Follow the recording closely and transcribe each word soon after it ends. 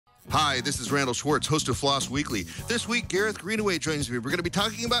Hi, this is Randal Schwartz, host of Floss Weekly. This week, Gareth Greenaway joins me. We're going to be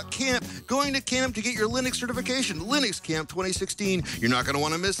talking about camp, going to camp to get your Linux certification, Linux Camp 2016. You're not going to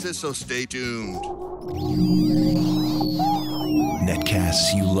want to miss this, so stay tuned.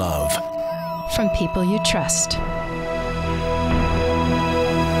 Netcasts you love. From people you trust.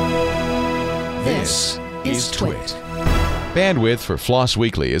 This is Twit. Bandwidth for Floss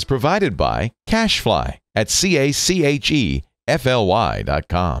Weekly is provided by CacheFly at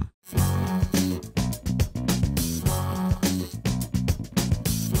CACHEFLY.com.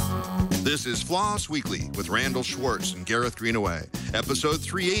 This is Floss Weekly with Randal Schwartz and Gareth Greenaway. Episode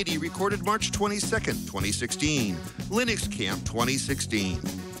 380, recorded March 22nd, 2016. Linux Camp 2016.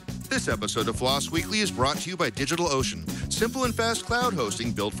 This episode of Floss Weekly is brought to you by DigitalOcean. Simple and fast cloud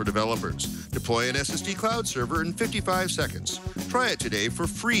hosting built for developers. Deploy an SSD cloud server in 55 seconds. Try it today for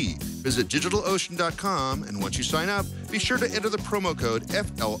free. Visit DigitalOcean.com, and once you sign up, be sure to enter the promo code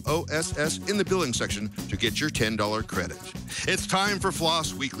FLOSS in the billing section to get your $10 credit. It's time for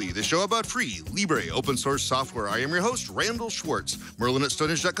Floss Weekly, the show about free, libre, open source software. I am your host, Randal Schwartz. Merlin at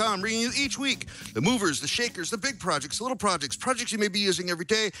Stonehenge.com, bringing you each week the movers, the shakers, the big projects, the little projects, projects you may be using every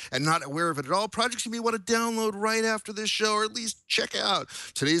day and not aware of it at all, projects you may want to download right after this show or at least check out.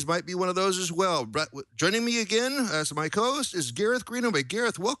 Today's might be one of those as well. But joining me again as my co-host is Gareth Greenaway.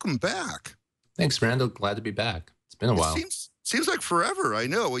 Gareth, welcome back. Thanks, Randal. Glad to be back. It's been a while. Seems like forever. I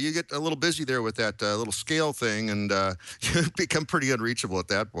know. Well, you get a little busy there with that little scale thing, and you become pretty unreachable at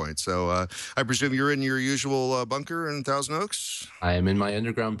that point. So I presume you're in your usual bunker in Thousand Oaks? I am in my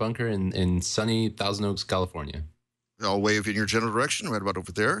underground bunker in sunny Thousand Oaks, California. I'll wave in your general direction, right about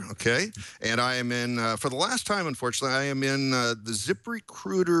over there. Okay. And I am in, for the last time, unfortunately, I am in the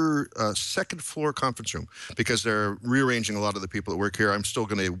ZipRecruiter second floor conference room because they're rearranging a lot of the people that work here. I'm still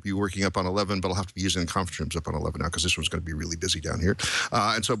going to be working up on 11, but I'll have to be using the conference rooms up on 11 now because this one's going to be really busy down here.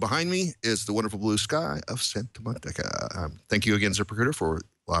 And so behind me is the wonderful blue sky of Santa Monica. Thank you again, ZipRecruiter, for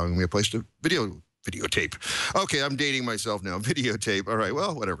allowing me a place to videotape. Okay, I'm dating myself now. Videotape. All right,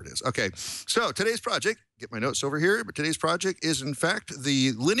 well, whatever it is. Okay, so today's project, get my notes over here, but today's project is, in fact,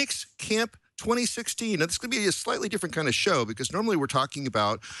 the Linux Camp 2016. Now, this is going to be a slightly different kind of show because normally we're talking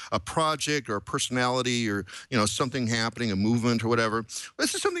about a project or a personality or, something happening, a movement or whatever.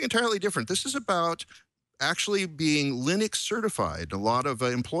 This is something entirely different. This is about actually being Linux certified. A lot of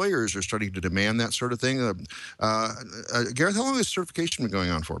employers are starting to demand that sort of thing. Gareth, how long has certification been going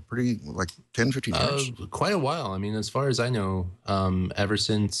on for? Pretty, like 10, 15 years? Quite a while. I mean, as far as I know, ever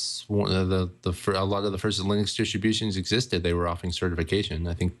since a lot of the first Linux distributions existed, they were offering certification.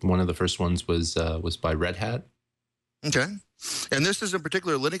 I think one of the first ones was by Red Hat. Okay. And this is in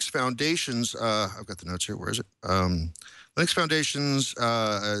particular Linux Foundations. I've got the notes here. Where is it? Linux Foundations,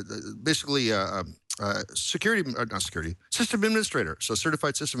 basically system administrator, so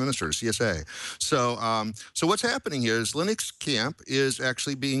certified system administrator, CSA. So what's happening here is Linux Camp is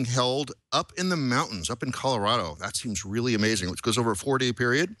actually being held up in the mountains, up in Colorado. That seems really amazing. It goes over a 4-day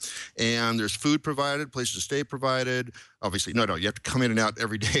period, and there's food provided, places to stay provided. Obviously, no, you have to come in and out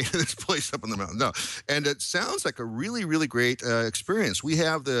every day to this place up in the mountain. No, and it sounds like a really, really great experience. We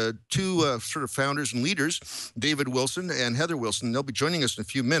have the two sort of founders and leaders, David Willson and Heather Willson. They'll be joining us in a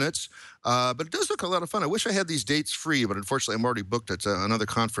few minutes, but it does look a lot of fun. I wish I had these dates free, but unfortunately, I'm already booked at another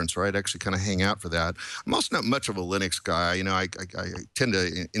conference where I'd actually kind of hang out for that. I'm also not much of a Linux guy. I tend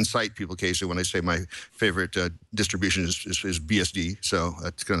to incite people occasionally when I say my favorite distribution is BSD, so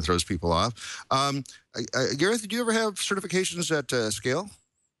that kind of throws people off. Gareth, did you ever have certifications at scale?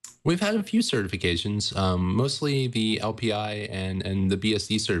 We've had a few certifications, mostly the LPI and the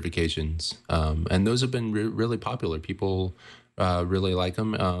BSD certifications, and those have been really popular. People really like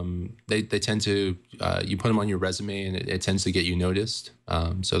them. They tend to, you put them on your resume and it tends to get you noticed.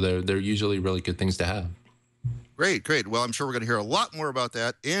 So they're usually really good things to have. Great. Well, I'm sure we're going to hear a lot more about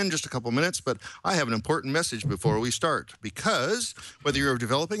that in just a couple minutes, but I have an important message before we start, because whether you're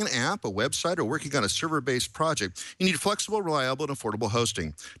developing an app, a website, or working on a server-based project, you need flexible, reliable, and affordable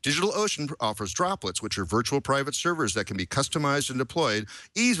hosting. DigitalOcean offers Droplets, which are virtual private servers that can be customized and deployed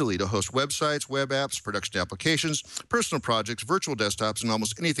easily to host websites, web apps, production applications, personal projects, virtual desktops, and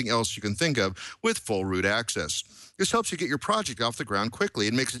almost anything else you can think of with full root access. This helps you get your project off the ground quickly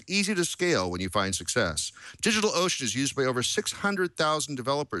and makes it easy to scale when you find success. DigitalOcean is used by over 600,000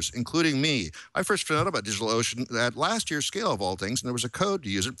 developers, including me. I first found out about DigitalOcean at last year's Scale of all things, and there was a code to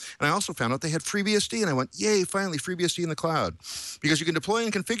use it. And I also found out they had FreeBSD, and I went, yay, finally, FreeBSD in the cloud. Because you can deploy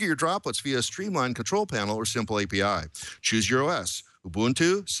and configure your Droplets via a streamlined control panel or simple API. Choose your OS.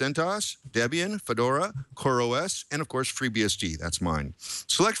 Ubuntu, CentOS, Debian, Fedora, CoreOS, and of course FreeBSD. That's mine.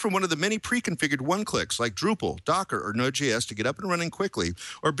 Select from one of the many pre-configured one-clicks like Drupal, Docker, or Node.js to get up and running quickly,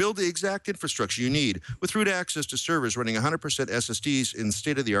 or build the exact infrastructure you need with root access to servers running 100% SSDs in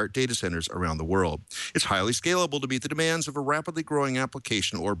state-of-the-art data centers around the world. It's highly scalable to meet the demands of a rapidly growing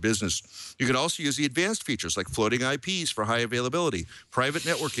application or business. You can also use the advanced features like floating IPs for high availability, private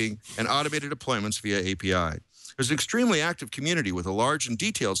networking, and automated deployments via API. There's an extremely active community with a large and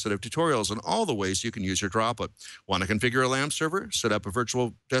detailed set of tutorials on all the ways you can use your Droplet. Want to configure a LAMP server, set up a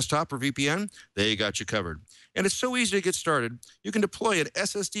virtual desktop or VPN? They got you covered. And it's so easy to get started, you can deploy an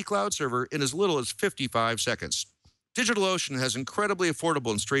SSD cloud server in as little as 55 seconds. DigitalOcean has incredibly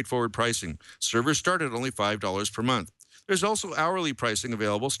affordable and straightforward pricing. Servers start at only $5 per month. There's also hourly pricing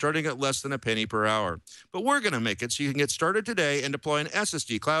available starting at less than a penny per hour. But we're going to make it so you can get started today and deploy an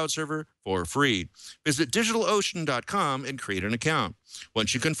SSD cloud server for free. Visit DigitalOcean.com and create an account.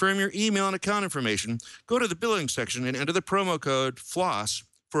 Once you confirm your email and account information, go to the billing section and enter the promo code FLOSS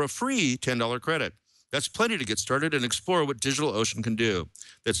for a free $10 credit. That's plenty to get started and explore what DigitalOcean can do.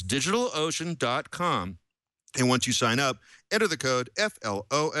 That's DigitalOcean.com. And once you sign up, enter the code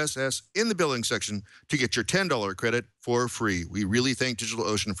FLOSS in the billing section to get your $10 credit for free. We really thank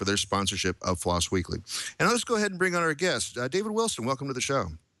DigitalOcean for their sponsorship of Floss Weekly. And let's go ahead and bring on our guest, David Willson. Welcome to the show.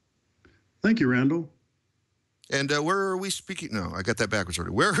 Thank you, Randall. And where are we speaking? No, I got that backwards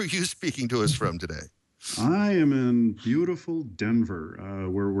already. Where are you speaking to us from today? I am in beautiful Denver,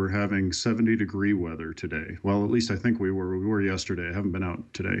 where we're having 70-degree weather today. Well, at least I think we were. We were yesterday. I haven't been out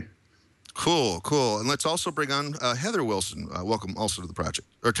today. Cool, cool. And let's also bring on Heather Willson. Welcome also to the project,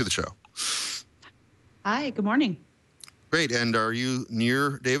 or to the show. Hi, good morning. Great. And are you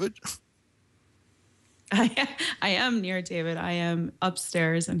near David? I am near David. I am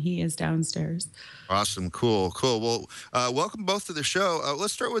upstairs and he is downstairs. Awesome. Cool, cool. Well, welcome both to the show.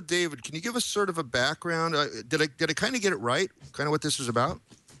 Let's start with David. Can you give us sort of a background? Did I kind of get it right? Kind of what this is about?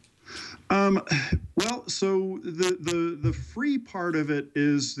 Well, so the free part of it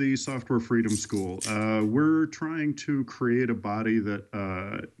is the Software Freedom School. We're trying to create a body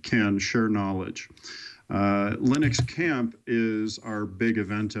that can share knowledge. Linux Camp is our big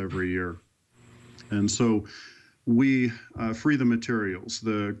event every year. And so we free the materials.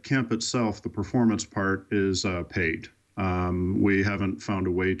 The camp itself, the performance part, is paid. We haven't found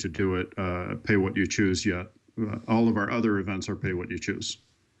a way to do it pay what you choose yet. All of our other events are pay what you choose.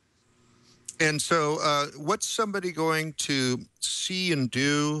 And so what's somebody going to see and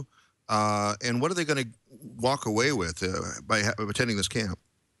do, and what are they going to walk away with by attending this camp?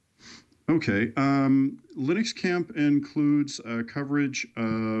 Okay. Linux Camp includes coverage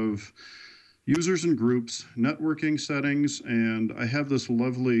of users and groups, networking settings, and I have this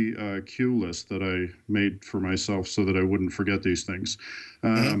lovely cue list that I made for myself so that I wouldn't forget these things.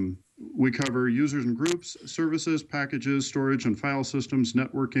 We cover users and groups, services, packages, storage and file systems,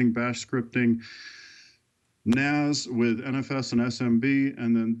 networking, bash scripting, NAS with NFS and SMB.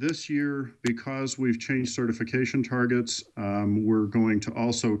 And then this year, because we've changed certification targets, we're going to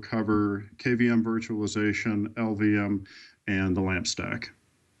also cover KVM virtualization, LVM, and the LAMP stack.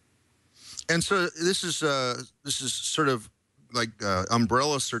 And so this is sort of like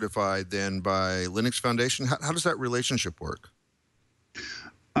umbrella certified then by Linux Foundation. How does that relationship work?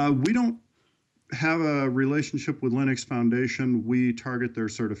 We don't have a relationship with Linux Foundation. We target their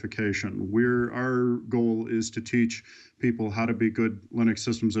certification. Our goal is to teach people how to be good Linux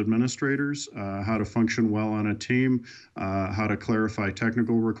systems administrators, how to function well on a team, how to clarify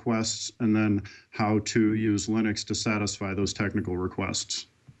technical requests, and then how to use Linux to satisfy those technical requests.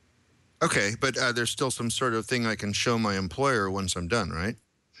 Okay, but there's still some sort of thing I can show my employer once I'm done, right?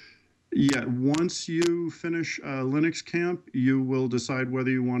 Yeah, once you finish Linux Camp, you will decide whether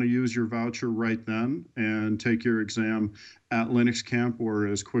you want to use your voucher right then and take your exam at Linux Camp or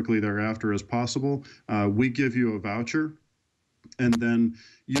as quickly thereafter as possible. We give you a voucher, and then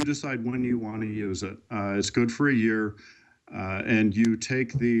you decide when you want to use it. It's good for a year, and you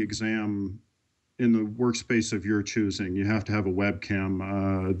take the exam in the workspace of your choosing. You have to have a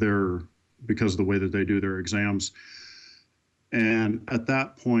webcam there because of the way that they do their exams. And at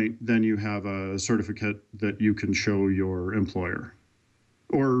that point, then you have a certificate that you can show your employer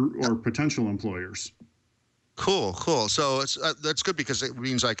or potential employers. Cool, cool. So it's that's good because it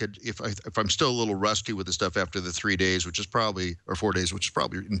means I could, if I'm still a little rusty with the stuff after the 3 days, which is probably, or 4 days, which is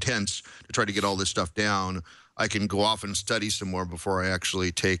probably intense to try to get all this stuff down, I can go off and study some more before I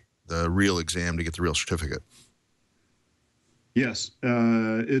actually take the real exam to get the real certificate. Yes,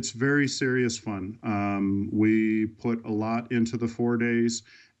 it's very serious fun. We put a lot into the 4 days,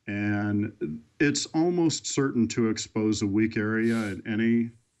 And it's almost certain to expose a weak area at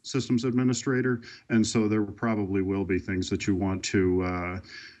any systems administrator. And so there probably will be things that you want to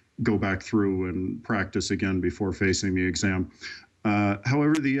go back through and practice again before facing the exam.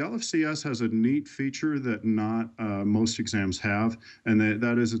 However, the LFCS has a neat feature that not most exams have, and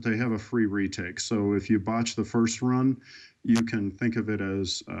that is that they have a free retake. So if you botch the first run, you can think of it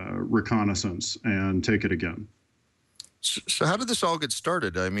as reconnaissance and take it again. So how did this all get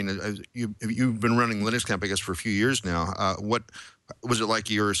started? I mean, you've been running Linux Camp, I guess, for a few years now. What was it like?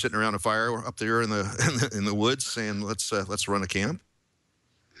 You were sitting around a fire up there in the woods, saying, "Let's run a camp"?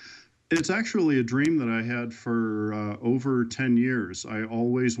 It's actually a dream that I had for over 10 years. I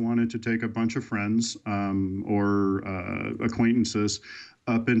always wanted to take a bunch of friends or acquaintances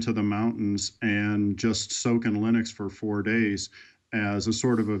up into the mountains and just soak in Linux for 4 days as a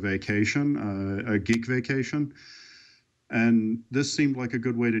sort of a vacation, a geek vacation. And this seemed like a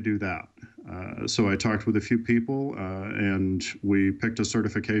good way to do that. So I talked with a few people and we picked a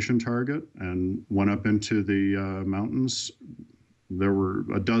certification target and went up into the mountains. There were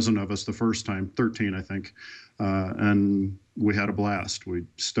a dozen of us the first time, 13, I think, and we had a blast. We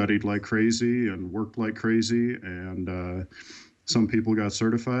studied like crazy and worked like crazy, and some people got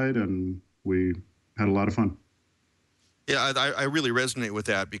certified, and we had a lot of fun. Yeah, I really resonate with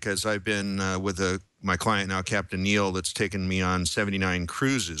that because I've been with my client now, Captain Neil, that's taken me on 79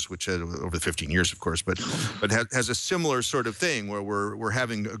 cruises, which over 15 years, of course, but has a similar sort of thing where we're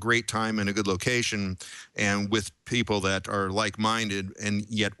having a great time in a good location and with people that are like-minded, and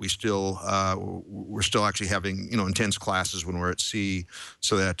yet we're still actually having intense classes when we're at sea,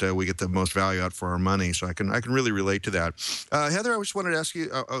 so that we get the most value out for our money. So I can really relate to that. Heather, I just wanted to ask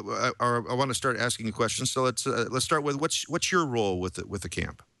you, or I want to start asking you questions. So let's start with what's your role with the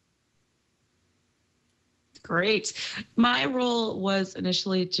camp? Great. My role was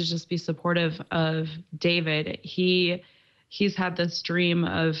initially to just be supportive of David. He's had this dream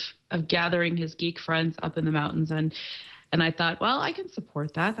of gathering his geek friends up in the mountains, and I thought, well, I can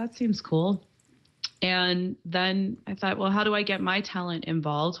support that. That seems cool. And then I thought, well, how do I get my talent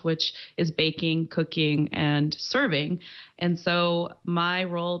involved, which is baking, cooking, and serving? And so my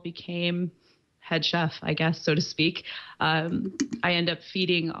role became head chef, I guess, so to speak. I end up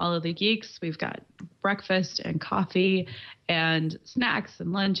feeding all of the geeks. We've got breakfast and coffee and snacks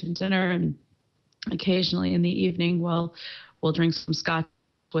and lunch and dinner. And occasionally in the evening, we'll drink some scotch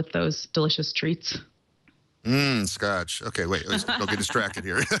with those delicious treats. Scotch. Okay, wait, don't get distracted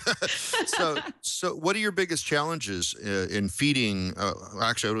here. So what are your biggest challenges in feeding?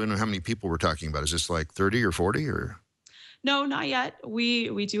 Actually, I don't know how many people we're talking about. Is this like 30 or 40 or? No, not yet.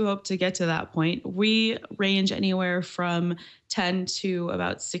 We do hope to get to that point. We range anywhere from 10 to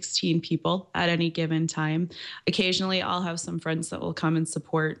about 16 people at any given time. Occasionally, I'll have some friends that will come and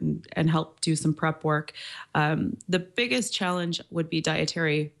support and help do some prep work. The biggest challenge would be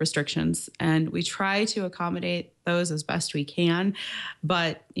dietary restrictions, and we try to accommodate those as best we can.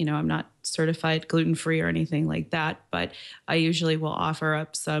 But, I'm not certified gluten-free or anything like that, but I usually will offer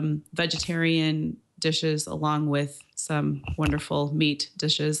up some vegetarian dishes along with some wonderful meat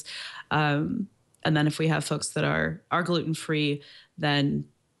dishes. And then if we have folks that are gluten-free, then,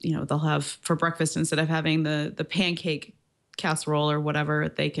 they'll have for breakfast, instead of having the pancake casserole or whatever,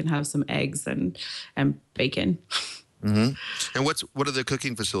 they can have some eggs and bacon. Mm-hmm. And what are the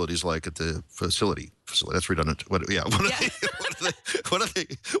cooking facilities like at the facility? That's redundant. What's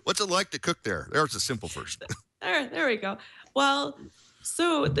it like to cook there? There's a simple version. There we go. Well,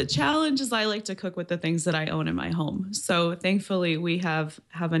 so the challenge is I like to cook with the things that I own in my home. So thankfully we have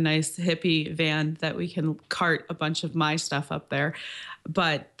a nice hippie van that we can cart a bunch of my stuff up there.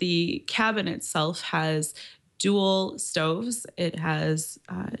 But the cabin itself has dual stoves. It has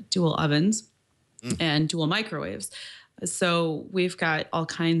dual ovens and dual microwaves. So we've got all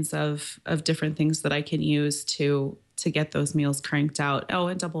kinds of different things that I can use to get those meals cranked out. Oh,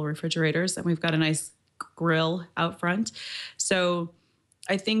 and double refrigerators. And we've got a nice grill out front. So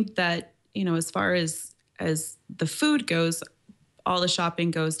I think that, as far as the food goes, all the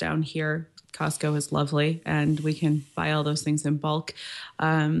shopping goes down here. Costco is lovely, and we can buy all those things in bulk.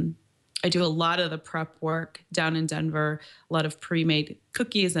 I do a lot of the prep work down in Denver, a lot of pre-made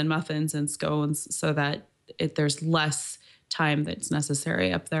cookies and muffins and scones, so that there's less time that's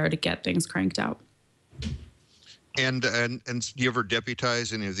necessary up there to get things cranked out. And do you ever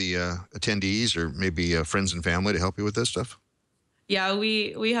deputize any of the attendees or maybe friends and family to help you with this stuff? Yeah,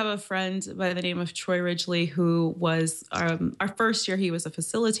 we have a friend by the name of Troy Ridgely who was our first year. He was a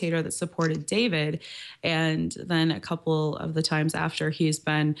facilitator that supported David, and then a couple of the times after, he's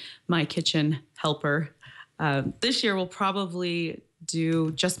been my kitchen helper. This year we'll probably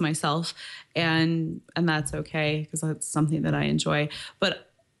do just myself, and that's okay because that's something that I enjoy. But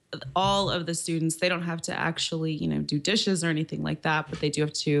all of the students, they don't have to actually, do dishes or anything like that, but they do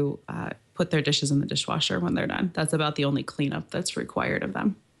have to put their dishes in the dishwasher when they're done. That's about the only cleanup that's required of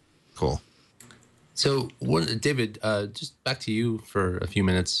them. Cool. So, David, just back to you for a few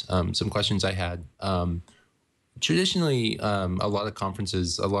minutes. Some questions I had. Traditionally, a lot of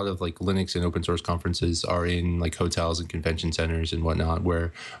conferences, a lot of like Linux and open source conferences are in like hotels and convention centers and whatnot,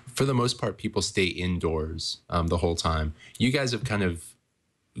 where for the most part, people stay indoors the whole time. You guys have kind of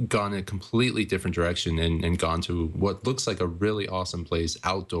gone a completely different direction and gone to what looks like a really awesome place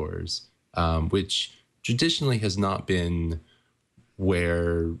outdoors, which traditionally has not been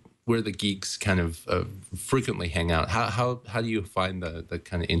where the geeks kind of frequently hang out. How do you find the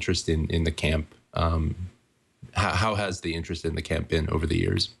kind of interest in the camp? How has the interest in the camp been over the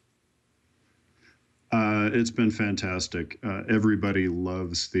years? It's been fantastic. Everybody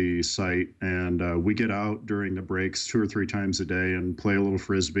loves the site, and we get out during the breaks 2 or 3 times a day and play a little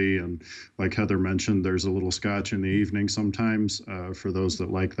frisbee. And like Heather mentioned, there's a little scotch in the evening sometimes for those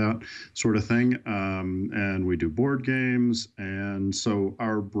that like that sort of thing. And we do board games, and so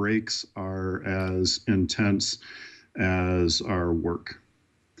our breaks are as intense as our work.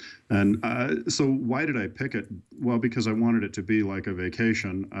 And so why did I pick it? Well, because I wanted it to be like a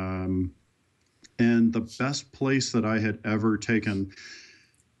vacation. And the best place that I had ever taken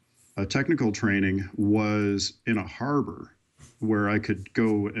a technical training was in a harbor where I could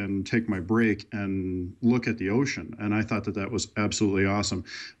go and take my break and look at the ocean. And I thought that was absolutely awesome.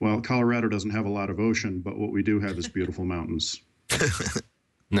 Well, Colorado doesn't have a lot of ocean, but what we do have is beautiful mountains.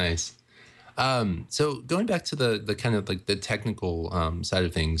 Nice. So going back to the kind of like the technical side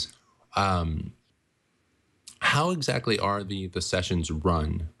of things, how exactly are the sessions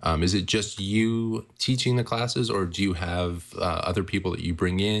run? Is it just you teaching the classes, or do you have other people that you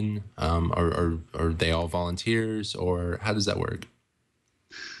bring in? Or are they all volunteers, or how does that work?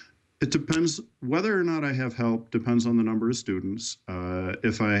 It depends. Whether or not I have help depends on the number of students.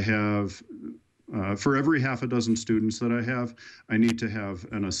 If I have, for every half a dozen students that I have, I need to have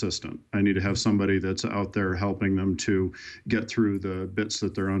an assistant. I need to have somebody that's out there helping them to get through the bits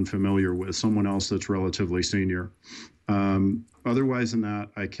that they're unfamiliar with, someone else that's relatively senior. Otherwise than that,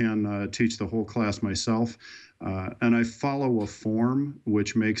 I can teach the whole class myself. And I follow a form,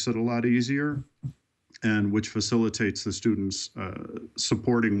 which makes it a lot easier and which facilitates the students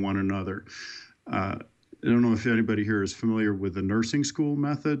supporting one another. I don't know if anybody here is familiar with the nursing school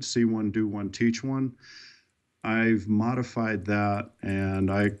method, see one, do one, teach one. I've modified that, and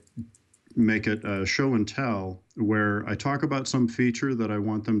I make it a show and tell, where I talk about some feature that I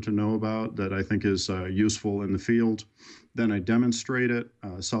want them to know about that I think is useful in the field. Then I demonstrate it,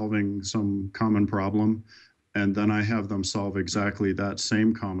 solving some common problem, and then I have them solve exactly that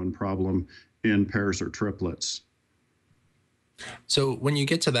same common problem in pairs or triplets. So when you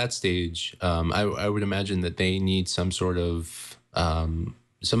get to that stage, I would imagine that they need some sort of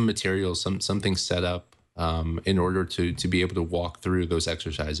some material, something set up in order to be able to walk through those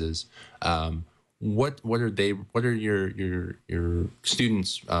exercises. What are your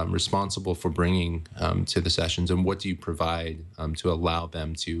students responsible for bringing to the sessions, and what do you provide to allow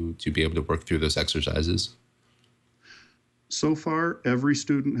them to be able to work through those exercises? So far, every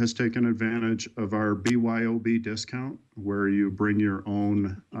student has taken advantage of our BYOB discount, where you bring your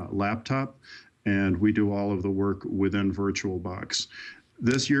own laptop, and we do all of the work within VirtualBox.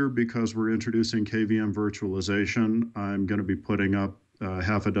 This year, because we're introducing KVM virtualization, I'm going to be putting up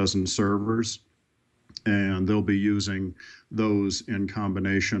half a dozen servers, and they'll be using those in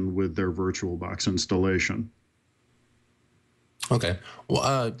combination with their VirtualBox installation. Okay.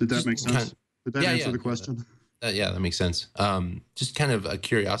 Well, did that make sense? Did that answer the question? Yeah, that makes sense. Just kind of a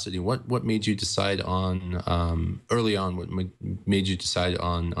curiosity, what made you decide on early on? What made you decide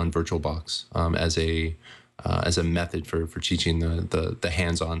on VirtualBox as a method for teaching the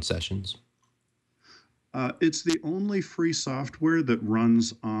hands-on sessions? It's the only free software that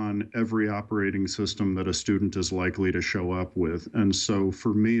runs on every operating system that a student is likely to show up with. And so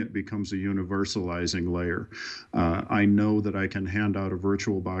for me, it becomes a universalizing layer. I know that I can hand out a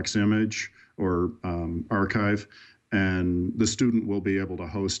VirtualBox image or archive, and the student will be able to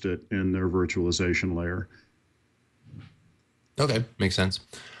host it in their virtualization layer. Okay, makes sense.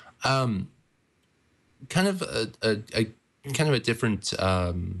 Kind of a different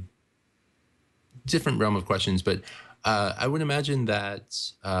realm of questions, but I would imagine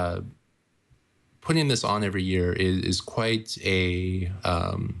that putting this on every year is quite a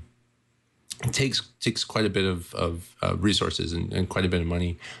it takes quite a bit of resources and quite a bit of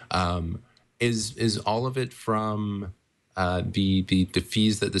money. Is all of it from the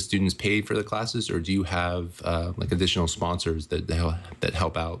fees that the students pay for the classes, or do you have like additional sponsors that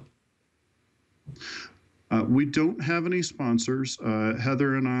help out? We don't have any sponsors.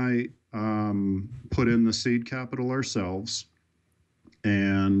 Heather and I put in the seed capital ourselves.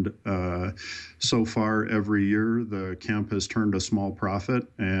 And so far, every year, the camp has turned a small profit.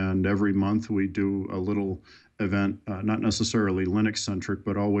 And every month, we do a little event, not necessarily Linux-centric,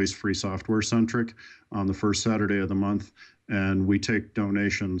 but always free software-centric on the first Saturday of the month. And we take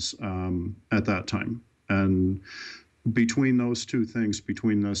donations at that time. And between those two things,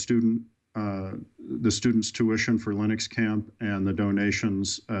 between the students' tuition for Linux Camp and the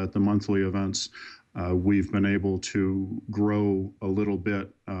donations at the monthly events, we've been able to grow a little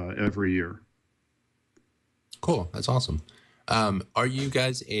bit every year. Cool, that's awesome. Are you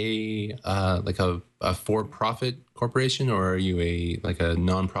guys a for-profit corporation, or are you a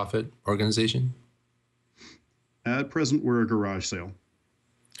nonprofit organization? At present, we're a garage sale.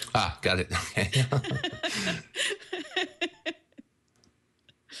 Ah, got it. Okay.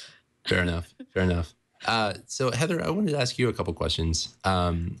 Fair enough. Fair enough. So Heather, I wanted to ask you a couple questions.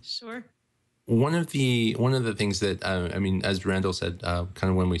 Sure. One of the things that I mean, as Randall said, kind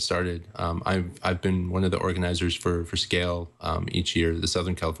of when we started, I've been one of the organizers for Scale each year, the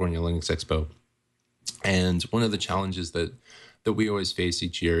Southern California Linux Expo, and one of the challenges that we always face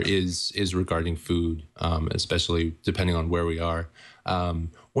each year is regarding food, especially depending on where we are.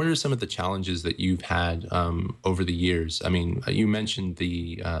 What are some of the challenges that you've had over the years? I mean, you mentioned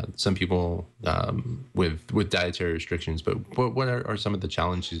some people with dietary restrictions, but what are some of the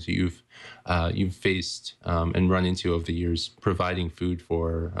challenges you've faced and run into over the years providing food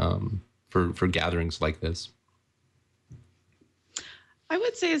for gatherings like this? I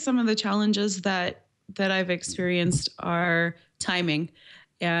would say some of the challenges that I've experienced are timing,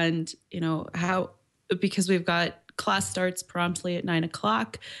 and because we've got class starts promptly at 9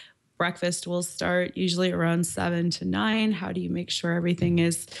 o'clock. Breakfast will start usually around 7 to 9. How do you make sure everything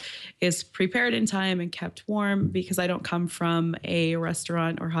is prepared in time and kept warm? Because I don't come from a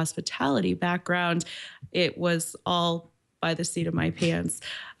restaurant or hospitality background. It was all by the seat of my pants.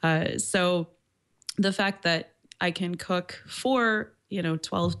 So the fact that I can cook for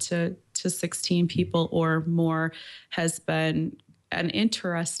 12 to 16 people or more has been an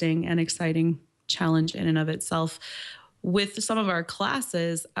interesting and exciting challenge in and of itself. With some of our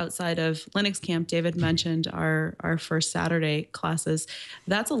classes outside of Linux Camp, David mentioned our first Saturday classes.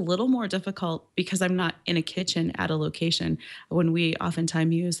 That's a little more difficult because I'm not in a kitchen at a location. When we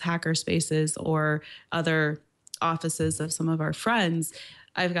oftentimes use hacker spaces or other offices of some of our friends,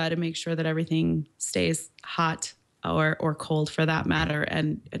 I've got to make sure that everything stays hot or cold for that matter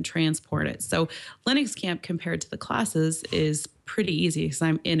and transport it. So Linux Camp compared to the classes is pretty easy because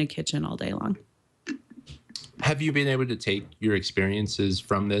I'm in a kitchen all day long. Have you been able to take your experiences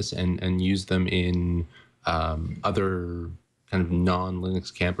from this and use them in other kind of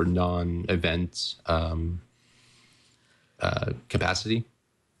non-Linux Camp or non-event capacity?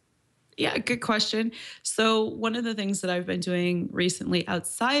 Yeah, good question. So one of the things that I've been doing recently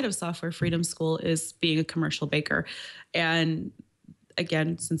outside of Software Freedom School is being a commercial baker. And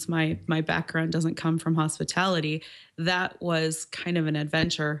again, since my background doesn't come from hospitality, that was kind of an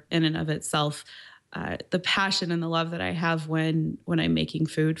adventure in and of itself. The passion and the love that I have when I'm making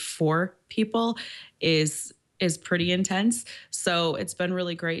food for people is pretty intense. So it's been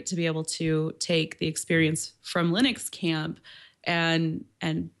really great to be able to take the experience from Linux Camp and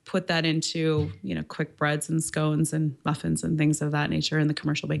put that into quick breads and scones and muffins and things of that nature in the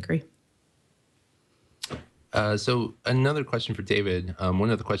commercial bakery. So another question for David. One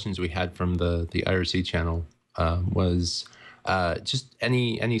of the questions we had from the IRC channel was just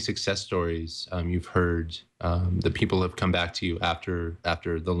any success stories you've heard that people have come back to you after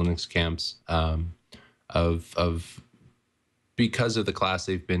the Linux camps of because of the class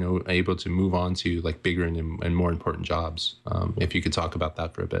they've been able to move on to like bigger and more important jobs. If you could talk about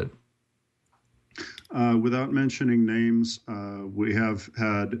that for a bit. Without mentioning names, we have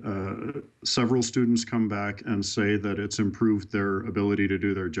had several students come back and say that it's improved their ability to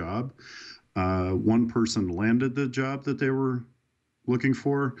do their job. One person landed the job that they were looking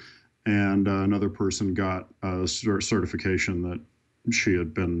for, and another person got a certification that she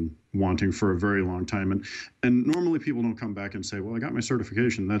had been wanting for a very long time. And normally people don't come back and say, well, I got my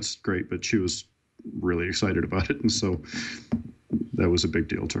certification, that's great, but she was really excited about it, and so that was a big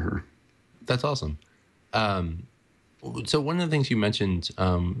deal to her. That's awesome. So one of the things you mentioned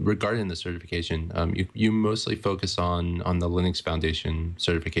regarding the certification, you mostly focus on the Linux Foundation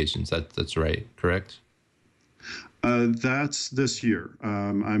certifications. That's right, correct? That's this year.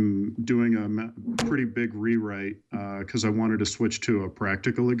 I'm doing a pretty big rewrite because I wanted to switch to a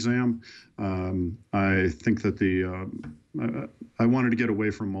practical exam. I think that I wanted to get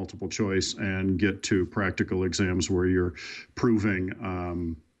away from multiple choice and get to practical exams where you're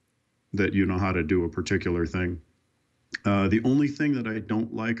proving that you know how to do a particular thing. The only thing that I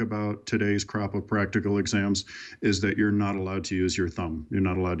don't like about today's crop of practical exams is that you're not allowed to use your thumb. You're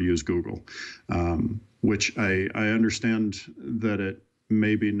not allowed to use Google, which I understand that it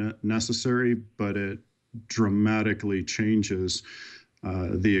may be necessary, but it dramatically changes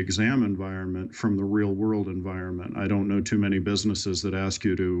the exam environment from the real world environment. I don't know too many businesses that ask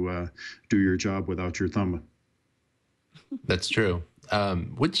you to do your job without your thumb. That's true.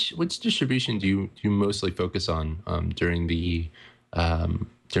 Which distribution do you mostly focus on during the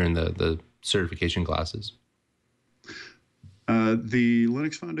certification classes? The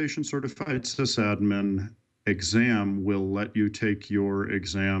Linux Foundation Certified Sysadmin exam will let you take your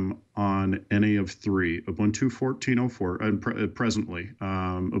exam on any of three: Ubuntu 14.04, and presently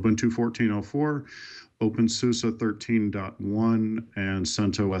Ubuntu 14.04, OpenSUSE 13.1, and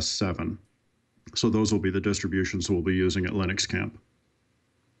CentOS 7. So those will be the distributions we'll be using at Linux Camp.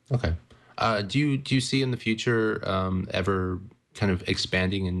 Okay. Do you see in the future ever kind of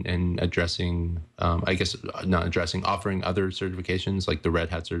expanding and addressing, I guess not addressing, offering other certifications like the Red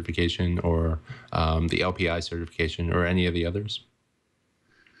Hat certification or the LPI certification or any of the others?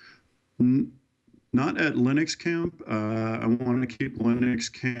 Not at Linux Camp. I want to keep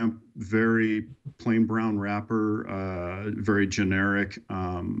Linux Camp very plain brown wrapper, very generic,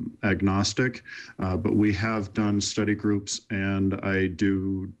 agnostic. But we have done study groups, and I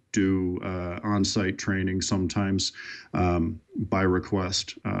do on-site training sometimes by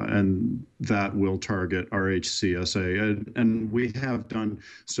request, and that will target RHCSA. And we have done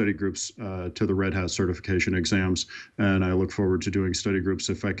study groups to the Red Hat certification exams, and I look forward to doing study groups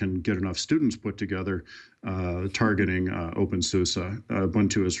if I can get enough students put together targeting OpenSUSE.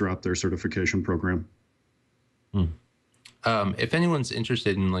 Ubuntu has dropped their certification program. If anyone's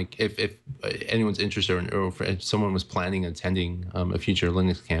interested in, like, if anyone's interested, or if someone was planning attending a future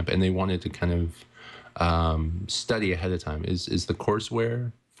Linux camp and they wanted to kind of study ahead of time, is the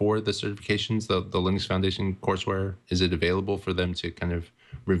courseware for the certifications, the Linux Foundation courseware, is it available for them to kind of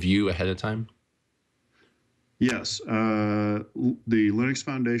review ahead of time? Yes, the Linux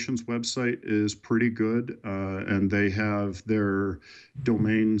Foundation's website is pretty good, and they have their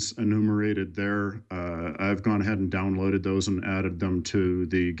domains enumerated there. I've gone ahead and downloaded those and added them to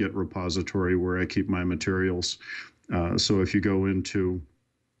the Git repository where I keep my materials. So if you go into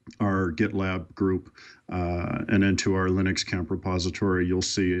our GitLab group and into our Linux Camp repository, you'll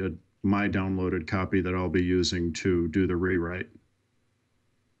see my downloaded copy that I'll be using to do the rewrite.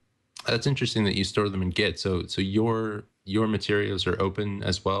 That's interesting that you store them in Git. So your materials are open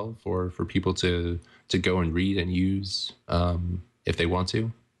as well for people to go and read and use if they want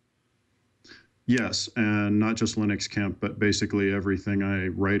to? Yes, and not just Linux Camp, but basically everything I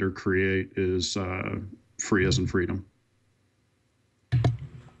write or create is free as in freedom.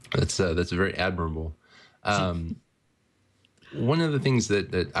 That's very admirable. One of the things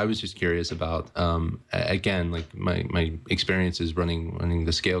that I was just curious about, again, like my experiences running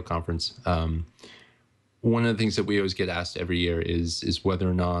the Scale conference, one of the things that we always get asked every year is whether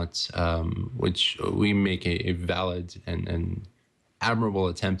or not, which we make a valid and admirable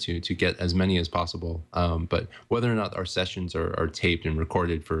attempt to get as many as possible, but whether or not our sessions are taped and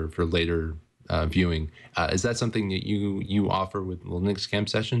recorded for later viewing. Is that something that you offer with Linux Camp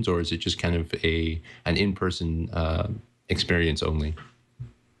sessions, or is it just kind of an in-person experience only?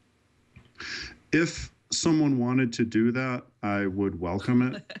 If someone wanted to do that, I would welcome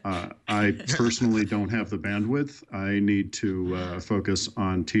it. I personally don't have the bandwidth. I need to focus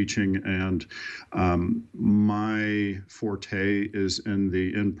on teaching, and my forte is in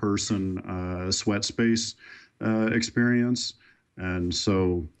the in-person sweat space experience, and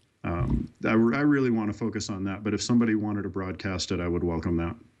so I really want to focus on that. But if somebody wanted to broadcast it, I would welcome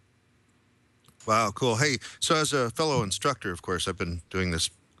that. Wow, cool. Hey, so as a fellow instructor, of course, I've been doing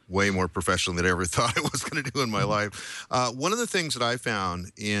this way more professionally than I ever thought I was going to do in my life. One of the things that I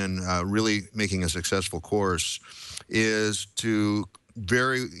found in really making a successful course is to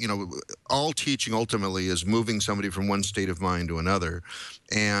all teaching ultimately is moving somebody from one state of mind to another.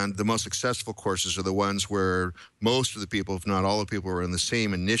 And the most successful courses are the ones where most of the people, if not all the people, are in the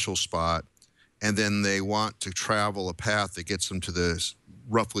same initial spot, and then they want to travel a path that gets them to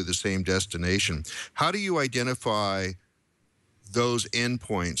roughly the same destination. How do you identify those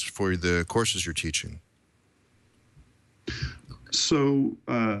endpoints for the courses you're teaching? So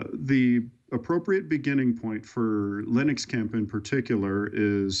the appropriate beginning point for Linux Camp in particular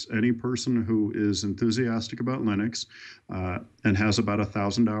is any person who is enthusiastic about Linux and has about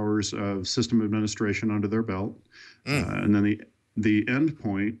 1,000 hours of system administration under their belt. And then the end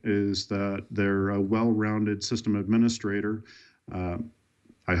point is that they're a well-rounded system administrator,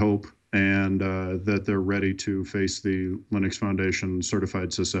 I hope, and that they're ready to face the Linux Foundation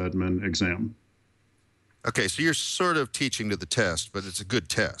Certified Sysadmin exam. Okay, so you're sort of teaching to the test, but it's a good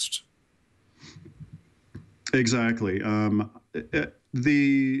test. Exactly.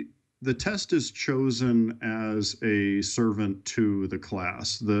 The test is chosen as a servant to the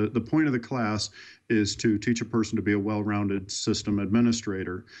class. The point of the class is to teach a person to be a well-rounded system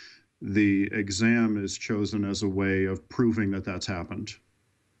administrator. The exam is chosen as a way of proving that that's happened.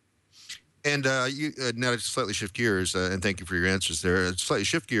 And you now to slightly shift gears, and thank you for your answers there. Slightly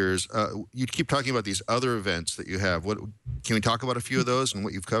shift gears. You keep talking about these other events that you have. What can we talk about a few of those and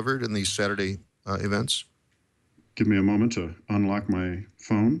what you've covered in these Saturday events? Give me a moment to unlock my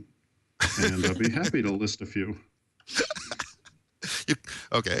phone, and I'll be happy to list a few.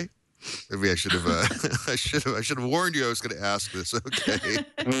 Okay. Maybe I should have. I should have warned you I was going to ask this. Okay.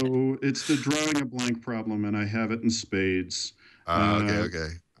 Oh, it's the drawing a blank problem, and I have it in spades. Okay.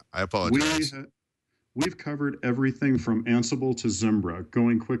 I apologize. We've covered everything from Ansible to Zimbra.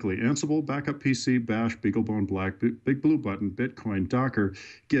 Going quickly: Ansible, Backup PC, Bash, BeagleBone Black, Big Blue Button, Bitcoin, Docker,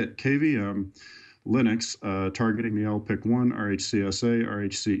 Git, KVM, Linux, targeting the LPIC1, RHCSA,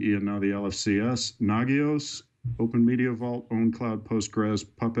 RHCE, and now the LFCS, Nagios, Open Media Vault, OwnCloud, Postgres,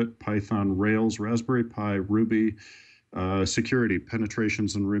 Puppet, Python, Rails, Raspberry Pi, Ruby, security,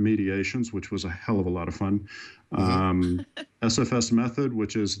 penetrations and remediations, which was a hell of a lot of fun. SFS method,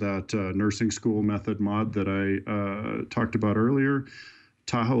 which is that nursing school method mod that I talked about earlier,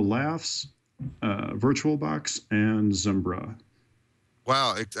 Tahoe Laughs, VirtualBox, and Zimbra.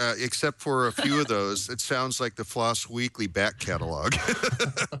 Wow, except for a few of those, it sounds like the Floss Weekly back catalog.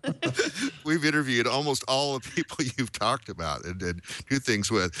 We've interviewed almost all the people you've talked about and do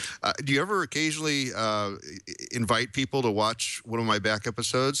things with. Do you ever occasionally invite people to watch one of my back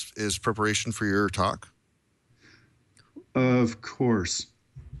episodes as preparation for your talk? Of course.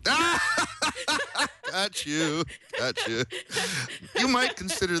 Got you. You might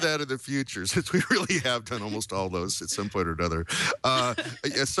consider that in the future, since we really have done almost all those at some point or another.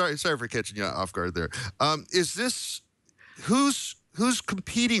 Sorry for catching you off guard there. Is this who's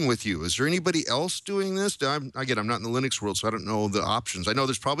competing with you? Is there anybody else doing this? I'm not in the Linux world, so I don't know the options. I know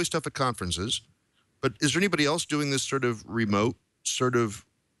there's probably stuff at conferences, but is there anybody else doing this sort of remote sort of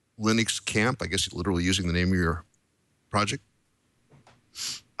Linux camp? I guess literally using the name of your project.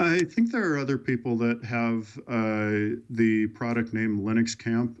 I think there are other people that have the product name Linux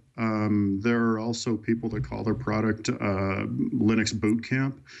Camp. There are also people that call their product Linux Boot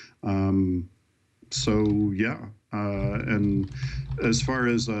Camp. So yeah, and as far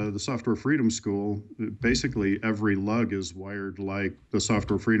as the Software Freedom School, basically every lug is wired like the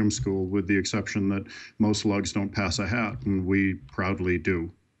Software Freedom School, with the exception that most lugs don't pass a hat, and we proudly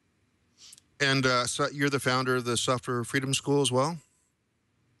do. And so you're the founder of the Software Freedom School as well?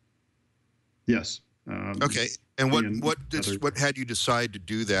 Yes. Okay. And what had you decide to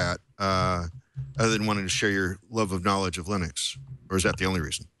do that other than wanting to share your love of knowledge of Linux? Or is that the only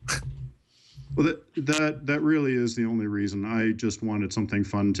reason? Well, that really is the only reason. I just wanted something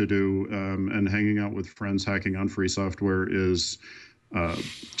fun to do, and hanging out with friends hacking on free software is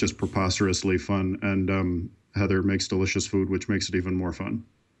just preposterously fun. And Heather makes delicious food, which makes it even more fun.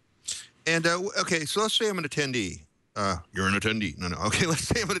 And okay, so let's say I'm an attendee. You're an attendee. No. Okay, let's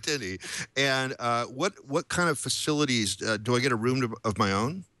say I'm an attendee. And what kind of facilities do I get? A room of my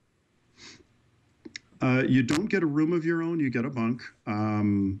own? You don't get a room of your own. You get a bunk.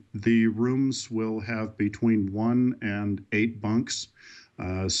 The rooms will have between 1 and 8 bunks.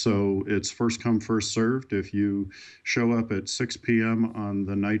 So it's first come, first served. If you show up at 6 p.m. on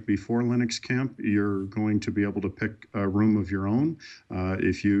the night before Linux Camp, you're going to be able to pick a room of your own.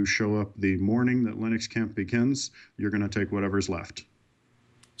 If you show up the morning that Linux Camp begins, you're going to take whatever's left.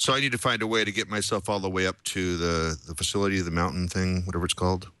 So I need to find a way to get myself all the way up to the facility, the mountain thing, whatever it's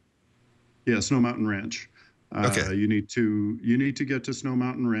called? Yeah, Snow Mountain Ranch. Okay. You need to get to Snow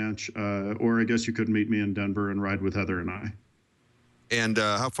Mountain Ranch, or I guess you could meet me in Denver and ride with Heather and I. And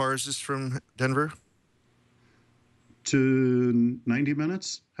how far is this from Denver? To 90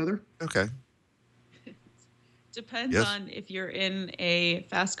 minutes, Heather. Okay. Depends on if you're in a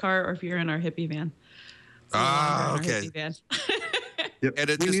fast car or if you're in our hippie van. Okay. Hippie van. Yep. And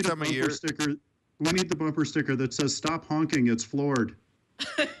at this time of year, we need the bumper sticker that says "Stop honking, it's floored."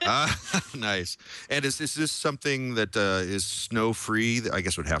 Nice. And is this something that is snow-free? I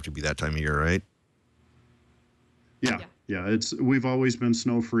guess it would have to be that time of year, right? Yeah, we've always been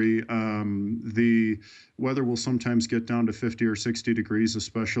snow-free. The weather will sometimes get down to 50 or 60 degrees,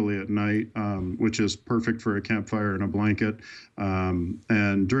 especially at night, which is perfect for a campfire and a blanket.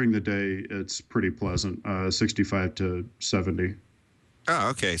 And during the day, it's pretty pleasant, 65 to 70. Oh,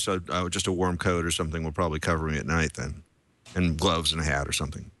 okay. So just a warm coat or something will probably cover me at night then, and gloves and a hat or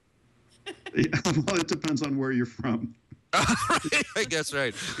something. Yeah, well, it depends on where you're from. Right, I guess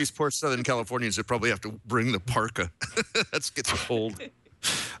right. These poor Southern Californians that probably have to bring the parka. That gets cold.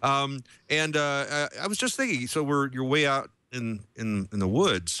 And I was just thinking. So you're way out in the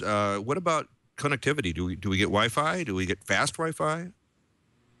woods. What about connectivity? Do we get Wi-Fi? Do we get fast Wi-Fi?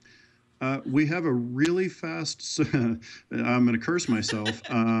 We have a really fast. I'm going to curse myself.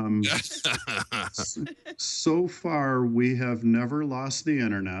 So far, we have never lost the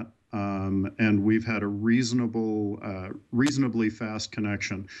internet. And we've had a reasonably fast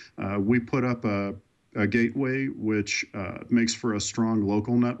connection. We put up a gateway, which makes for a strong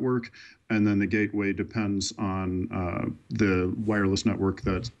local network, and then the gateway depends on the wireless network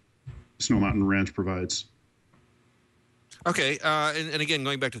that Snow Mountain Ranch provides. Okay, and again,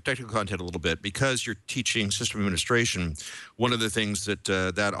 going back to the technical content a little bit, because you're teaching system administration, one of the things that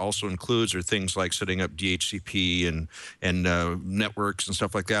that also includes are things like setting up DHCP and networks and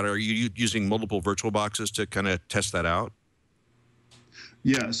stuff like that. Are you using multiple virtual boxes to kind of test that out?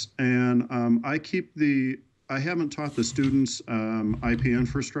 Yes, and I haven't taught the students IP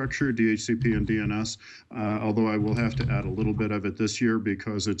infrastructure, DHCP and DNS, although I will have to add a little bit of it this year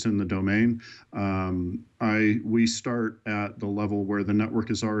because it's in the domain. We start at the level where the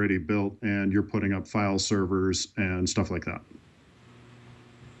network is already built and you're putting up file servers and stuff like that.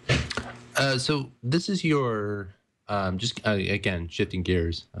 So this is your, again, shifting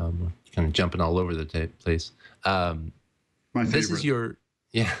gears, kind of jumping all over the place. My favorite. This is your...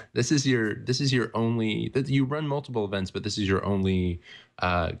 Yeah, this is your only, you run multiple events, but this is your only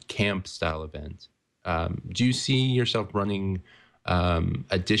camp style event. Do you see yourself running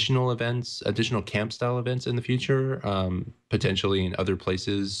additional events, additional camp style events in the future, potentially in other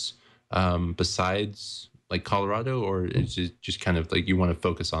places besides like Colorado, or is it just kind of like you want to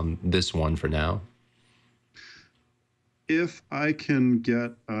focus on this one for now? If I can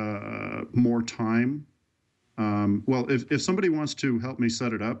get more time, well, if somebody wants to help me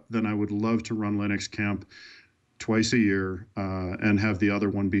set it up, then I would love to run Linux Camp twice a year and have the other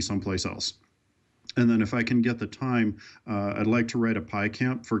one be someplace else. And then if I can get the time, I'd like to write a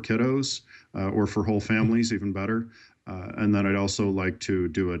PyCamp for kiddos or for whole families, even better. And then I'd also like to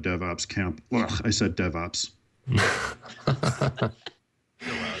do a DevOps camp. Ugh, I said DevOps.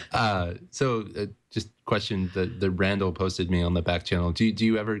 Just question that Randall posted me on the back channel. Do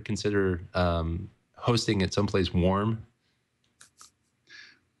you ever consider hosting it someplace warm?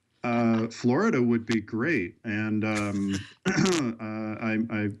 Florida would be great, and I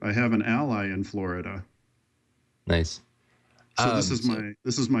have an ally in Florida. Nice. So this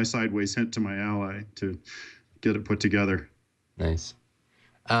is my sideways hint to my ally to get it put together. Nice.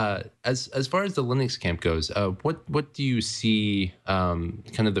 As far as the Linux camp goes, what do you see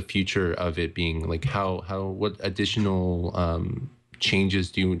kind of the future of it being? Like what additional changes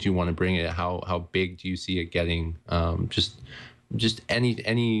do you want to bring it? How big do you see it getting? Just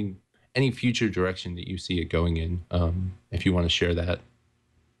any future direction that you see it going in, if you want to share that.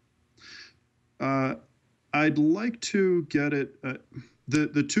 I'd like to get it.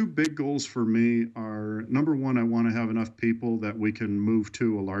 The two big goals for me are, number one, I want to have enough people that we can move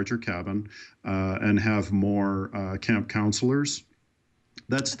to a larger cabin and have more camp counselors.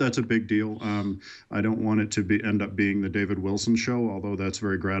 That's a big deal. I don't want it to end up being the David Willson show, although that's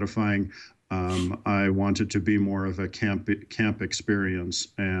very gratifying. I want it to be more of a camp experience.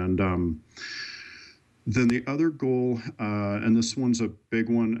 And then the other goal, and this one's a big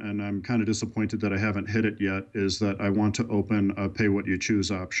one, and I'm kind of disappointed that I haven't hit it yet, is that I want to open a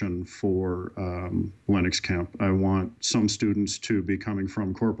pay-what-you-choose option for Linux Camp. I want some students to be coming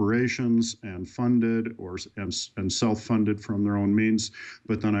from corporations and funded and self-funded from their own means,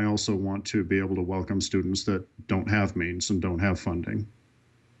 but then I also want to be able to welcome students that don't have means and don't have funding.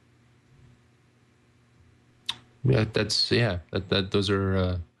 Yeah, those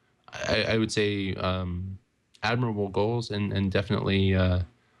are, I would say, admirable goals and definitely, I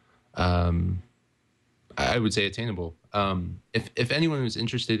would say attainable. If anyone was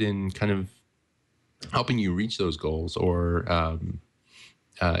interested in kind of helping you reach those goals or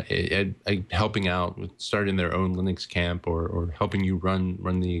helping out with starting their own Linux camp or helping you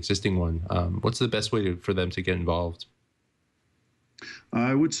run the existing one, what's the best way for them to get involved?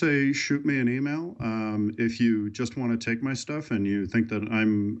 I would say shoot me an email. If you just want to take my stuff and you think that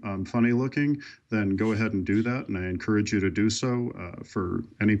I'm funny looking, then go ahead and do that. And I encourage you to do so for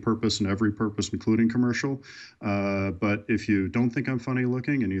any purpose and every purpose, including commercial. But if you don't think I'm funny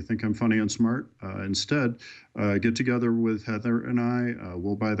looking and you think I'm funny and smart, instead, get together with Heather and I.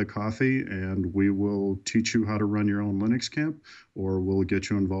 We'll buy the coffee and we will teach you how to run your own Linux camp, or we'll get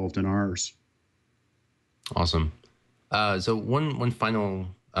you involved in ours. Awesome. So one final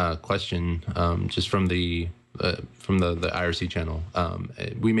question, just from the IRC channel.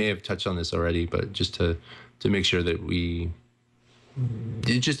 We may have touched on this already, but just to make sure that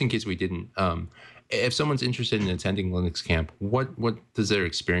just in case we didn't, if someone's interested in attending Linux Camp, what does their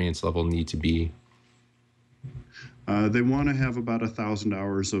experience level need to be? They want to have about 1,000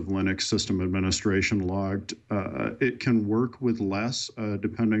 hours of Linux system administration logged. It can work with less,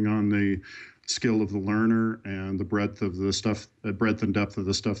 depending on the skill of the learner and the breadth and depth of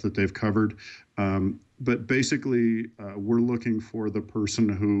the stuff that they've covered. But basically, we're looking for the person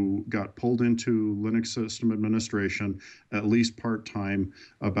who got pulled into Linux system administration at least part-time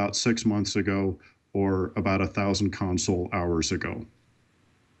about 6 months ago, or about 1,000 console hours ago.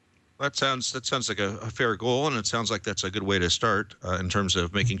 That sounds like a fair goal, and it sounds like that's a good way to start in terms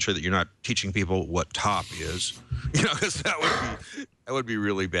of making sure that you're not teaching people what top is, because that would be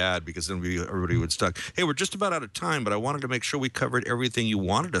really bad, because then everybody would stuck. Hey, we're just about out of time, but I wanted to make sure we covered everything you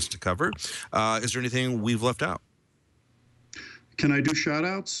wanted us to cover. Is there anything we've left out? Can I do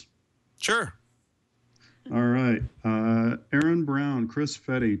shout-outs? Sure. All right. Aaron Brown, Chris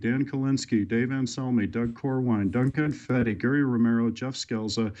Fetty, Dan Kalinsky, Dave Anselmi, Doug Corwine, Duncan Fetty, Gary Romero, Jeff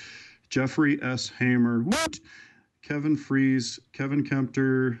Skelza, Jeffrey S. Hamer, Kevin Fries, Kevin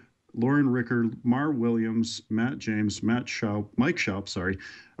Kempter, Lauren Rickard, Mar Williams, Matt James, Mike Schaup,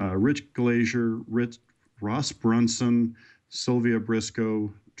 Rich Glazier, Ross Brunson, Sylvia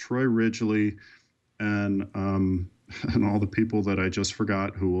Briscoe, Troy Ridgely, and all the people that I just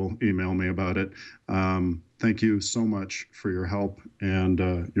forgot who will email me about it. Thank you so much for your help and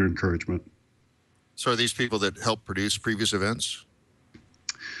your encouragement. So are these people that helped produce previous events?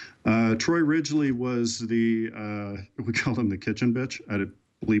 Troy Ridgely was we call him the kitchen bitch.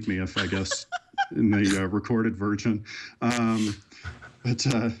 Bleep me if I guess in the recorded version. But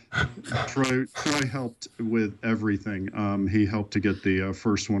Troy helped with everything. He helped to get the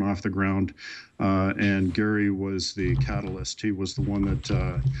first one off the ground, and Gary was the catalyst. He was the one that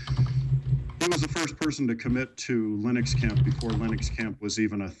he was the first person to commit to Linux Camp before Linux Camp was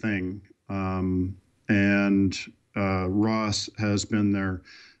even a thing. And Ross has been there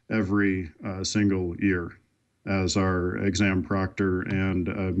every single year as our exam proctor and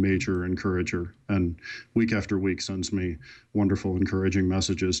a major encourager, and week after week sends me wonderful encouraging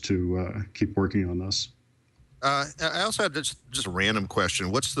messages to keep working on this. I also had just a random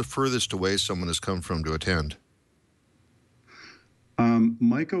question. What's the furthest away someone has come from to attend?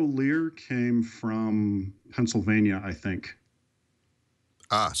 Mike O'Lear came from Pennsylvania, I think.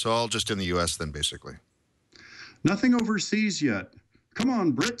 So all just in the U.S. then, basically. Nothing overseas yet. Come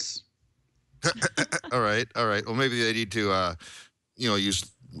on, Brits. All right. Well, maybe they need to,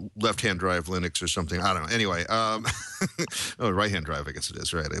 use left-hand drive Linux or something. I don't know. Anyway, right-hand drive, I guess it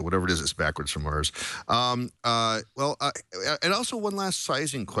is, right? Whatever it is, it's backwards from ours. And also one last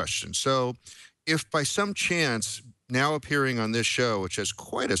sizing question. So if by some chance, now appearing on this show, which has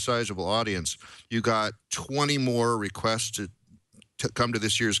quite a sizable audience, you got 20 more requests to come to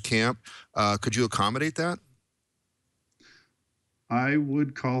this year's camp, could you accommodate that? I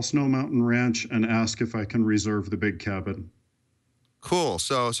would call Snow Mountain Ranch and ask if I can reserve the big cabin. Cool.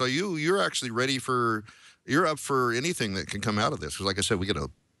 So you're actually you're up for anything that can come out of this. Because like I said, we get a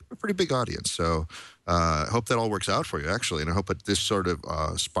pretty big audience. So I hope that all works out for you, actually. And I hope that this sort of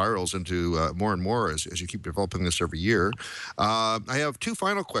spirals into more and more as you keep developing this every year. I have two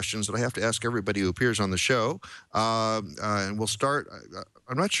final questions that I have to ask everybody who appears on the show. And we'll start.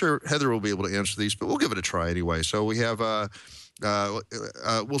 I'm not sure Heather will be able to answer these, but we'll give it a try anyway. So we have...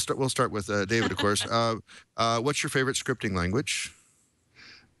 we'll start with David, of course. What's your favorite scripting language?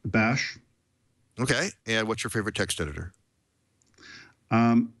 Bash. Okay. And what's your favorite text editor?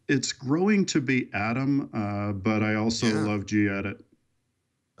 It's growing to be Atom, but I also love gedit.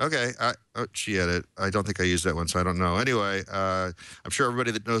 Okay. Gedit. I don't think I used that one, so I don't know. Anyway, I'm sure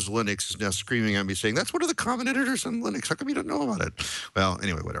everybody that knows Linux is now screaming at me saying, that's one of the common editors on Linux. How come you don't know about it? Well,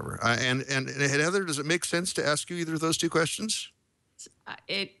 anyway, whatever. And Heather, does it make sense to ask you either of those two questions?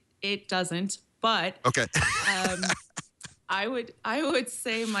 It doesn't, but okay. I would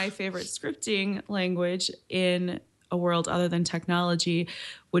say my favorite scripting language in a world other than technology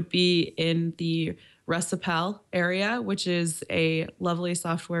would be in the Recipel area, which is a lovely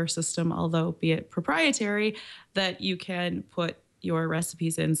software system, although be it proprietary, that you can put your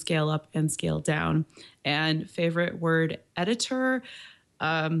recipes in, scale up and scale down. And favorite word editor,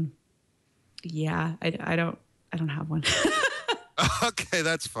 yeah, I don't have one. Okay,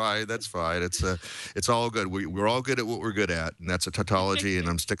 that's fine. That's fine. It's all good. We're all good at what we're good at, and that's a tautology, and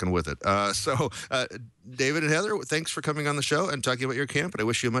I'm sticking with it. David and Heather, thanks for coming on the show and talking about your camp, and I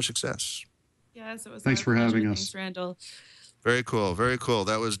wish you much success. Yes, it was. Thanks for having us. Thanks, Randall. Very cool. Very cool.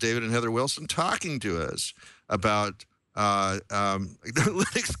 That was David and Heather Willson talking to us about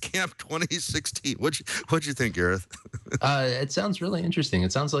Linux Camp 2016. What'd you think, Gareth? It sounds really interesting.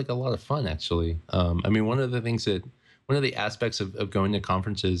 It sounds like a lot of fun, actually. I mean, one of the aspects of going to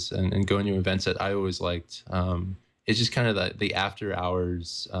conferences and going to events that I always liked is just kind of the after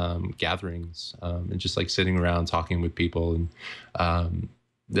hours gatherings and just like sitting around talking with people, and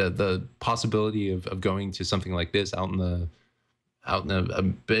the possibility of going to something like this out in the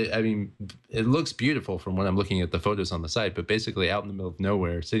I mean, it looks beautiful from when I'm looking at the photos on the site, but basically out in the middle of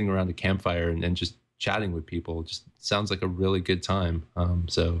nowhere, sitting around a campfire and just chatting with people just sounds like a really good time.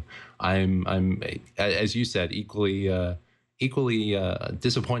 So I'm as you said, equally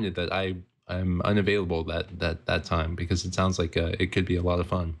disappointed that I'm unavailable that time, because it sounds like it could be a lot of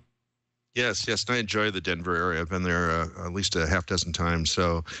fun. Yes, and I enjoy the Denver area. I've been there at least a half dozen times.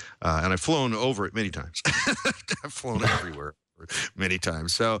 So, and I've flown over it many times. I've flown everywhere many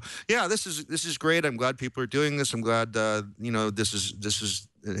times. So, yeah, this is great. I'm glad people are doing this. I'm glad this is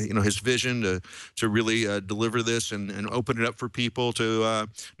his vision to really deliver this and open it up for people to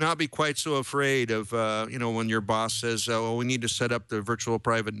not be quite so afraid of when your boss says, oh, we need to set up the virtual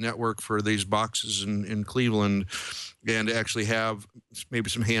private network for these boxes in Cleveland, and to actually have maybe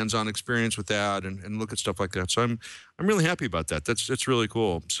some hands-on experience with that and look at stuff like that. So I'm really happy about that. That's really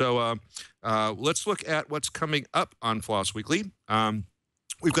cool. So let's look at what's coming up on FLOSS Weekly.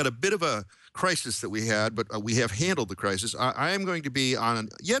 We've got a bit of a crisis that we had, but we have handled the crisis. I am going to be on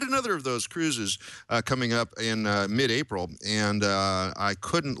yet another of those cruises coming up in mid-April, and I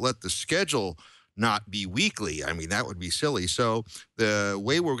couldn't let the schedule not be weekly. I mean, that would be silly. So the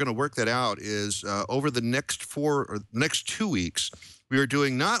way we're going to work that out is over the next 2 weeks, we are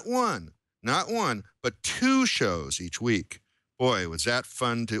doing not one, but 2 shows each week. Boy, was that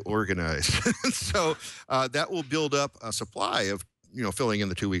fun to organize. So that will build up a supply of filling in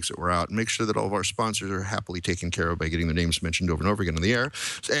the 2 weeks that we're out, and make sure that all of our sponsors are happily taken care of by getting their names mentioned over and over again in the air.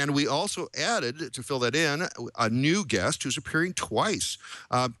 And we also added, to fill that in, a new guest who's appearing twice.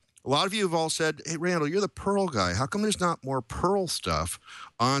 A lot of you have all said, hey, Randall, you're the Perl guy. How come there's not more Perl stuff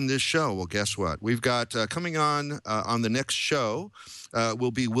on this show? Well, guess what? We've got coming on the next show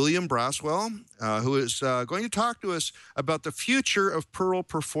will be William Braswell, who is going to talk to us about the future of Perl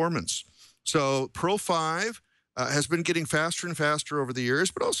performance. So Perl 5 has been getting faster and faster over the years,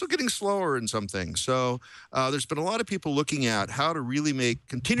 but also getting slower in some things. So there's been a lot of people looking at how to really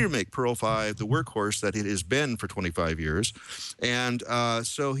continue to make Perl 5 the workhorse that it has been for 25 years. And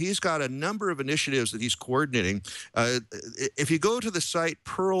so he's got a number of initiatives that he's coordinating. If you go to the site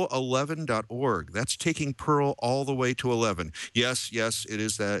perl11.org, that's taking Perl all the way to 11. Yes, it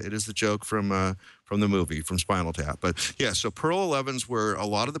is that. It is the joke from the movie, from Spinal Tap. But yeah, so Perl 11's where a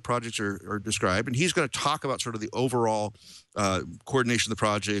lot of the projects are described, and he's going to talk about sort of the overall coordination of the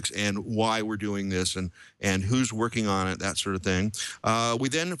projects and why we're doing this and who's working on it, that sort of thing. We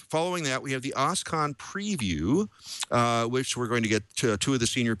then, following that, we have the OSCON preview, which we're going to get 2 of the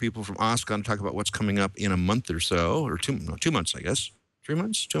senior people from OSCON to talk about what's coming up in a month or so, or 2 months, I guess. 3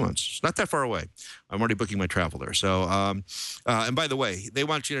 months? 2 months. It's not that far away. I'm already booking my travel there. So, and by the way, they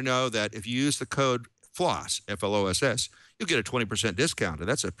want you to know that if you use the code FLOSS, F-L-O-S-S, you'll get a 20% discount. And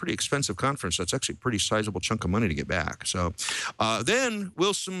that's a pretty expensive conference. That's actually a pretty sizable chunk of money to get back. So then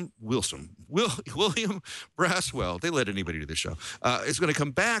William Braswell, they let anybody do this show, is going to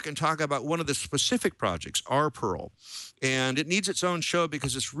come back and talk about one of the specific projects, our Perl. And it needs its own show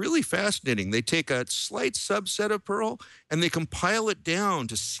because it's really fascinating. They take a slight subset of Perl and they compile it down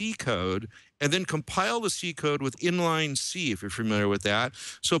to C code, and then compile the C code with inline C, if you're familiar with that.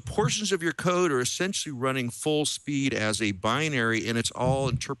 So portions of your code are essentially running full speed as a binary, and it's all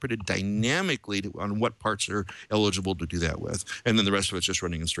interpreted dynamically on what parts are eligible to do that with. And then the rest of it's just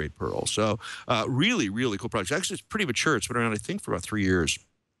running in straight Perl. So really, really cool project. Actually, it's pretty mature. It's been around, I think, for about 3 years.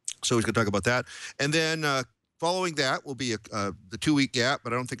 So he's going to talk about that. And then following that will be the 2 week gap,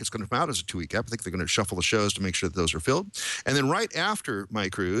 but I don't think it's going to come out as a 2 week gap. I think they're going to shuffle the shows to make sure that those are filled. And then right after my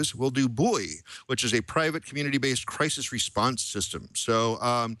cruise, we'll do Buoy, which is a private community-based crisis response system. So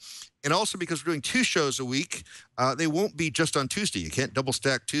And also because we're doing 2 shows a week, they won't be just on Tuesday. You can't double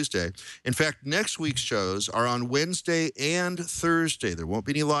stack Tuesday. In fact, next week's shows are on Wednesday and Thursday. There won't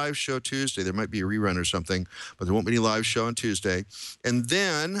be any live show Tuesday. There might be a rerun or something, but there won't be any live show on Tuesday. And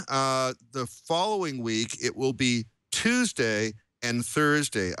then the following week, it will be Tuesday and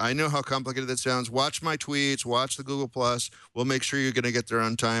Thursday. I know how complicated that sounds. Watch my tweets, watch the Google+. We'll make sure you're going to get there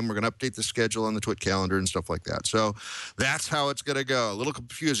on time. We're going to update the schedule on the Twit calendar and stuff like that. So that's how it's going to go. A little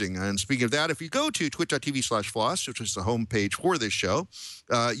confusing. And speaking of that, if you go to twit.tv/floss, which is the homepage for this show,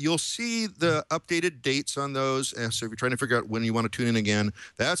 you'll see the updated dates on those. So if you're trying to figure out when you want to tune in again,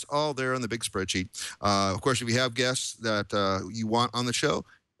 that's all there on the big spreadsheet. Of course, if you have guests that you want on the show,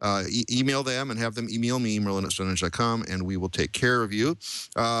 email them and have them email me, merlin@stoneage.com, and we will take care of you.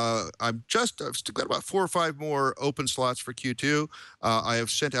 I've still got about 4 or 5 more open slots for Q2. I have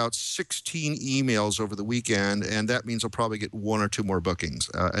sent out 16 emails over the weekend, and that means I'll probably get 1 or 2 more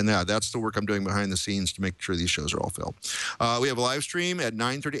bookings. And that's the work I'm doing behind the scenes to make sure these shows are all filled. We have a live stream at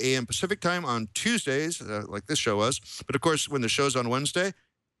 9:30 a.m. Pacific time on Tuesdays, like this show was. But of course, when the show's on Wednesday,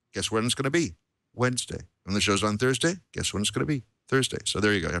 guess when it's going to be? Wednesday. When the show's on Thursday, guess when it's going to be? Thursday. So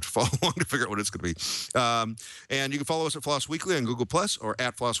there you go. You have to follow along to figure out what it's going to be. And you can follow us at Floss Weekly on Google+, or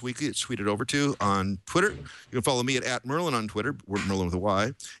at Floss Weekly. It's tweeted over to on Twitter. You can follow me at Merlin on Twitter, Merlin with a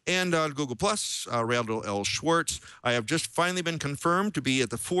Y, and on Google+, Randal L. Schwartz. I have just finally been confirmed to be at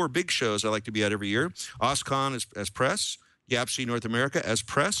the 4 big shows I like to be at every year. OSCON as press, YAPC North America as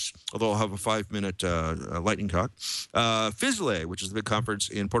press, although I'll have a 5-minute lightning talk. FISLE, which is the big conference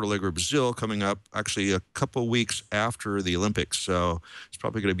in Porto Alegre, Brazil, coming up actually a couple weeks after the Olympics. So it's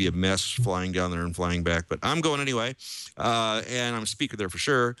probably going to be a mess flying down there and flying back. But I'm going anyway, and I'm a speaker there for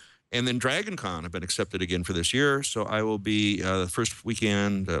sure. And then DragonCon, I've been accepted again for this year. So I will be the first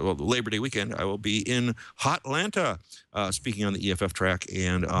weekend, the Labor Day weekend, I will be in Hotlanta speaking on the EFF track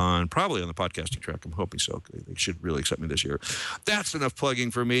and probably on the podcasting track. I'm hoping so. They should really accept me this year. That's enough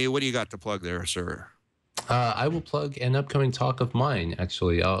plugging for me. What do you got to plug there, sir? I will plug an upcoming talk of mine,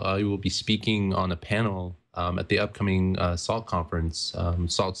 actually. I will be speaking on a panel at the upcoming SALT conference,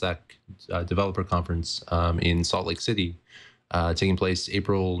 SALT Stack Developer Conference in Salt Lake City. Taking place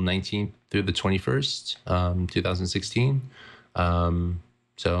April 19th through the 21st, 2016.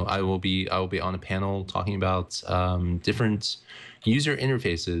 So I will be on a panel talking about different user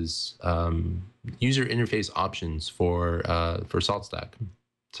interfaces, user interface options for SaltStack.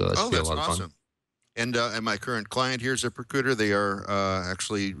 So that should be a lot of fun. And my current client here, ZipRecruiter, they are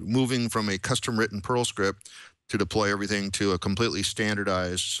actually moving from a custom-written Perl script to deploy everything to a completely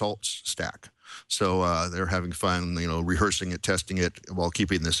standardized Salt stack. So they're having fun, rehearsing it, testing it, while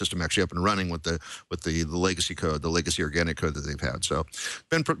keeping the system actually up and running with the legacy code, the legacy organic code that they've had. So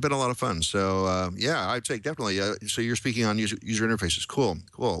been a lot of fun. So yeah, I'd say definitely. So you're speaking on user interfaces. Cool.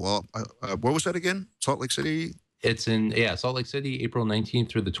 Well, what was that again? Salt Lake City. It's in Salt Lake City, April 19th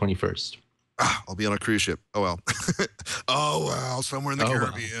through the 21st. I'll be on a cruise ship. Oh, well. Oh, well, somewhere in the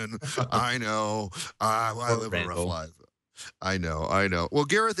Caribbean. Well. I know. I live a rough life. I know. Well,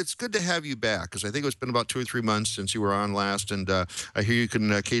 Gareth, it's good to have you back, because I think it's been about 2 or 3 months since you were on last, and I hear you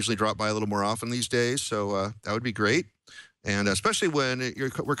can occasionally drop by a little more often these days, so that would be great. And especially when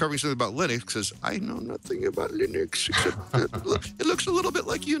we're covering something about Linux, because I know nothing about Linux, except it looks a little bit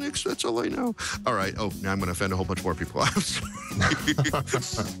like Unix. That's all I know. All right. Oh, now I'm going to offend a whole bunch more people. Well,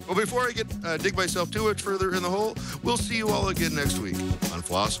 before I dig myself too much further in the hole, we'll see you all again next week on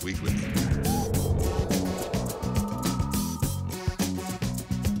Floss Weekly.